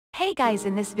Hey guys,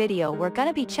 in this video we're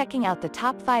gonna be checking out the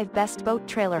top 5 best boat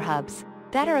trailer hubs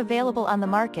that are available on the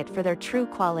market for their true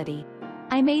quality.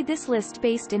 I made this list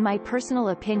based in my personal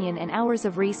opinion and hours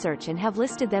of research and have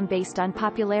listed them based on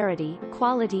popularity,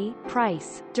 quality,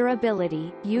 price,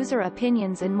 durability, user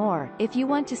opinions and more. If you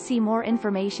want to see more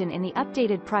information in the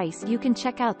updated price, you can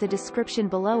check out the description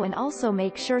below and also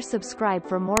make sure subscribe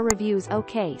for more reviews.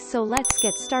 Okay, so let's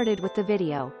get started with the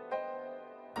video.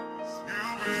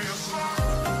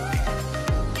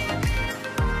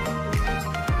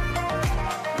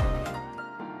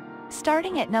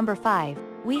 Starting at number 5,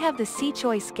 we have the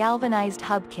Choice Galvanized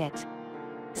Hub Kit.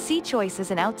 Choice is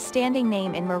an outstanding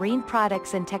name in marine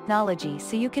products and technology,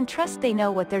 so you can trust they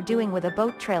know what they're doing with a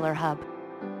boat trailer hub.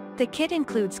 The kit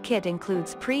includes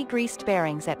pre-greased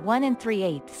bearings at 1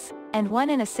 3/8 and 1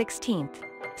 1/16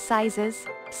 sizes,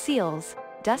 seals,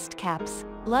 dust caps,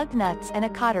 lug nuts and a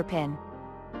cotter pin.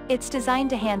 It's designed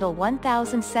to handle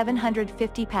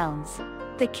 1,750 pounds.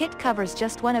 The kit covers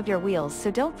just one of your wheels,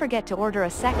 so don't forget to order a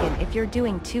second if you're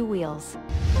doing 2 wheels.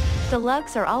 The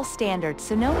lugs are all standard,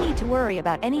 so no need to worry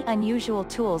about any unusual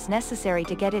tools necessary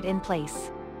to get it in place.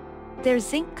 They're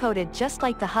zinc coated just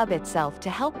like the hub itself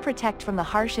to help protect from the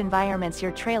harsh environments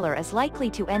your trailer is likely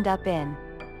to end up in.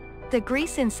 The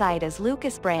grease inside is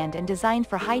Lucas brand and designed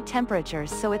for high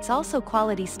temperatures, so it's also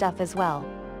quality stuff as well.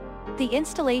 The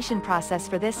installation process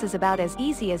for this is about as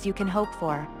easy as you can hope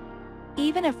for.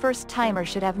 Even a first-timer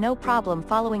should have no problem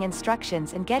following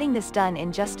instructions and getting this done in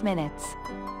just minutes.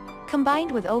 Combined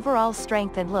with overall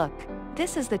strength and look,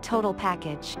 this is the total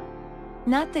package.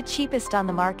 Not the cheapest on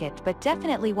the market, but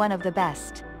definitely one of the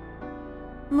best.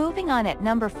 Moving on, at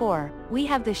number 4, we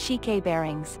have the Xike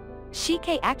Bearings.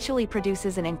 Xike actually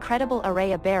produces an incredible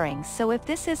array of bearings, so if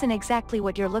this isn't exactly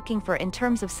what you're looking for in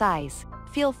terms of size,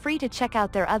 feel free to check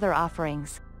out their other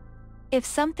offerings. If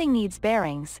something needs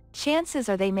bearings, chances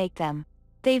are they make them.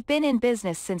 They've been in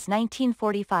business since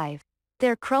 1945.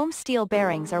 Their chrome steel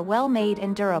bearings are well made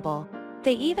and durable.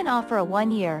 They even offer a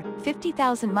 1-year,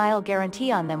 50,000-mile guarantee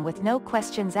on them with no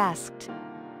questions asked.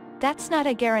 That's not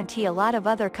a guarantee a lot of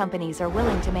other companies are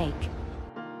willing to make.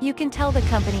 You can tell the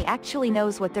company actually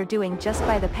knows what they're doing just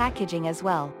by the packaging as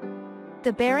well.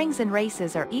 The bearings and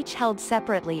races are each held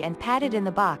separately and padded in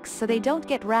the box so they don't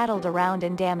get rattled around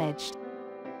and damaged.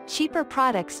 Cheaper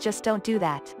products just don't do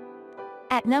that.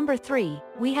 At number 3,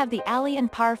 we have the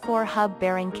AllianPar 4 Hub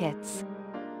Bearing Kits.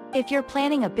 If you're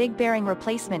planning a big bearing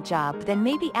replacement job, then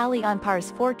maybe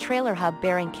AllianPar's 4 Trailer Hub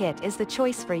Bearing Kit is the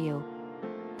choice for you.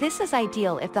 This is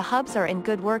ideal if the hubs are in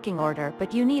good working order,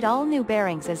 but you need all new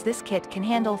bearings as this kit can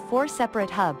handle 4 separate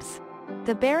hubs.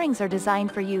 The bearings are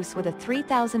designed for use with a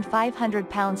 3,500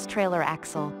 pounds trailer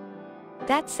axle.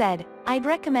 That said, I'd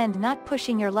recommend not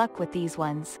pushing your luck with these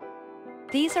ones.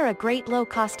 These are a great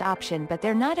low-cost option, but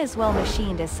they're not as well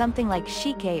machined as something like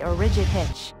Xike or rigid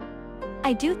Hitch.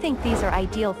 I do think these are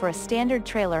ideal for a standard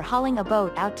trailer hauling a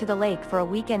boat out to the lake for a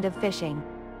weekend of fishing.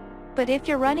 But if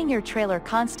you're running your trailer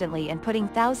constantly and putting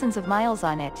thousands of miles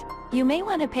on it, you may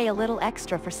want to pay a little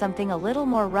extra for something a little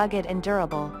more rugged and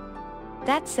durable.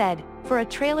 That said, for a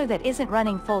trailer that isn't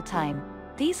running full-time,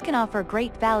 these can offer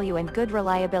great value and good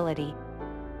reliability.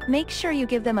 Make sure you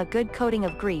give them a good coating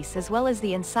of grease as well as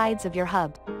the insides of your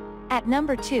hub. At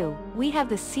number 2, we have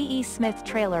the C.E. Smith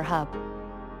Trailer Hub.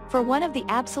 For one of the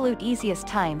absolute easiest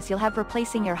times you'll have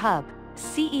replacing your hub,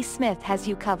 C.E. Smith has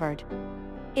you covered.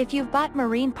 If you've bought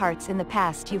marine parts in the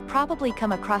past, you've probably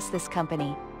come across this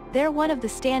company. They're one of the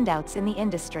standouts in the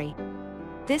industry.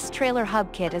 This trailer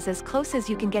hub kit is as close as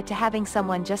you can get to having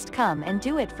someone just come and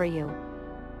do it for you.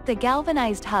 The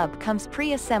galvanized hub comes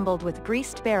pre-assembled with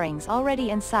greased bearings already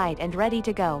inside and ready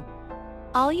to go.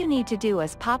 All you need to do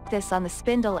is pop this on the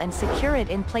spindle and secure it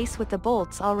in place with the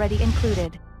bolts already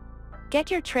included. Get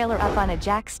your trailer up on a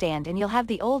jack stand and you'll have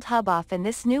the old hub off and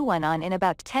this new one on in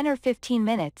about 10 or 15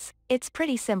 minutes. It's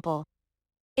pretty simple.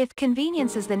 If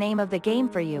convenience is the name of the game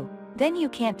for you, then you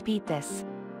can't beat this.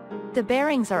 The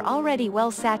bearings are already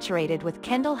well saturated with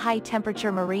Kendall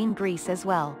high-temperature marine grease as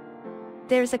well.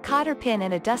 There's a cotter pin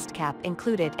and a dust cap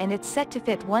included, and it's set to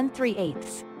fit 1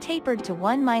 3/8, tapered to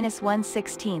 1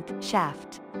 1/16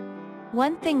 shaft.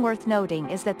 One thing worth noting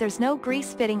is that there's no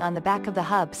grease fitting on the back of the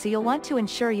hub, so you'll want to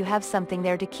ensure you have something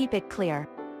there to keep it clear.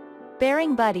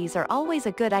 Bearing buddies are always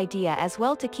a good idea as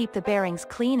well to keep the bearings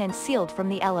clean and sealed from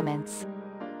the elements.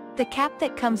 The cap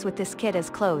that comes with this kit is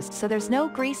closed, so there's no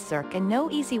grease zerk and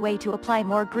no easy way to apply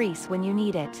more grease when you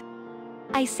need it.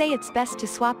 I say it's best to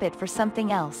swap it for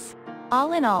something else.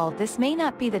 All in all, this may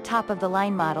not be the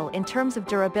top-of-the-line model in terms of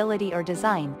durability or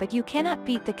design, but you cannot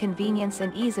beat the convenience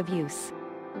and ease of use.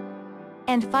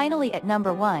 And finally at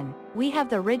number 1, we have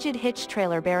the Rigid Hitch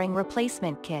Trailer Bearing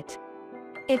Replacement Kit.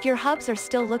 If your hubs are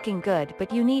still looking good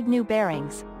but you need new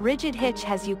bearings, Rigid Hitch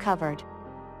has you covered.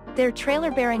 Their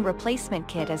trailer bearing replacement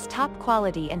kit is top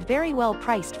quality and very well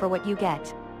priced for what you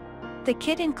get. The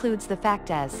kit includes the fact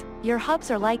as, your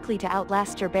hubs are likely to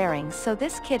outlast your bearings, so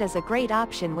this kit is a great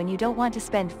option when you don't want to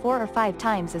spend 4 or 5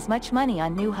 times as much money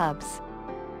on new hubs.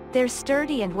 They're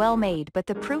sturdy and well made, but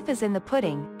the proof is in the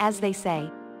pudding, as they say.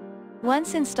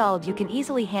 Once installed you can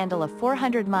easily handle a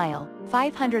 400-mile,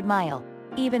 500-mile,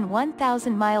 even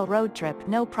 1,000-mile road trip,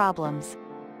 no problems.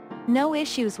 No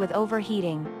issues with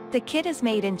overheating. The kit is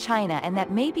made in China, and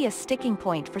that may be a sticking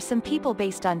point for some people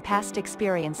based on past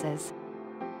experiences.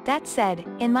 That said,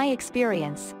 in my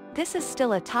experience, this is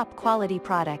still a top quality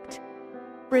product.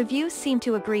 Reviews seem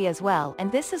to agree as well,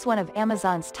 and this is one of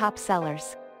Amazon's top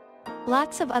sellers.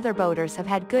 Lots of other boaters have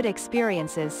had good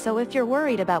experiences, so if you're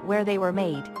worried about where they were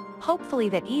made, hopefully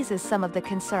that eases some of the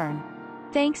concern.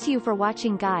 Thanks you for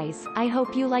watching, guys. I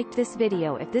hope you liked this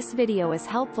video. If this video is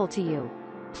helpful to you,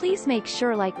 please make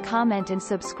sure like, comment and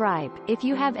subscribe. If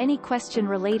you have any question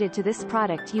related to this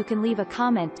product you can leave a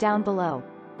comment down below.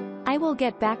 I will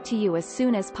get back to you as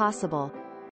soon as possible.